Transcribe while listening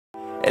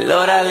And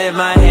Lord, I lift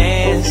my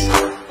hands,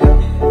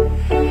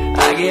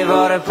 I give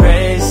all the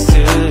praise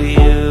to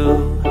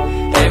you.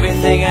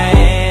 Everything I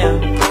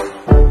am,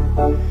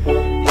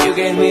 you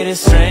gave me the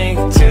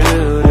strength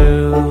to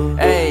do.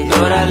 Hey,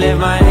 Lord, I lift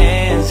my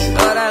hands,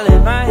 Lord, I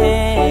lift my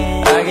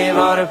hands, I give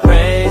all the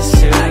praise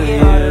to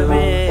you.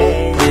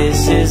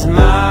 This is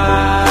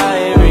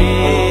my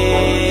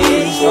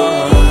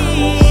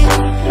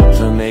response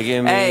for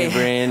making me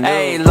brand new.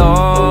 Hey,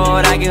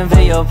 Lord, I can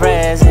feel your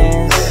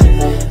presence,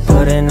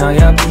 putting all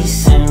your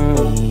peace in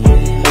me.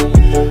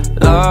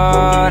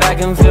 Lord, I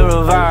can feel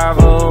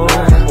revival,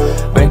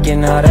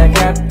 breaking all the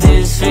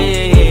captives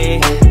free.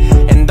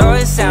 And though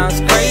it sounds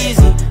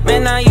crazy,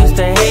 man, I used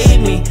to hate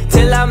me,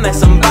 till I met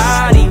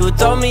somebody who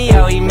told me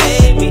how he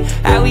made me,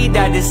 how he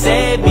died to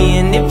save me.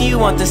 And if you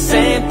want the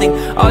same thing,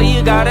 all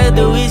you gotta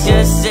do is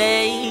just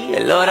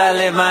say, Lord, I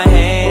lift my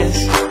hands,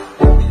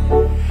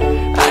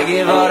 I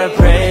give all the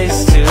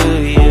praise to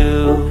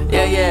you.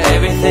 Yeah, yeah,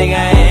 everything I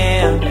am,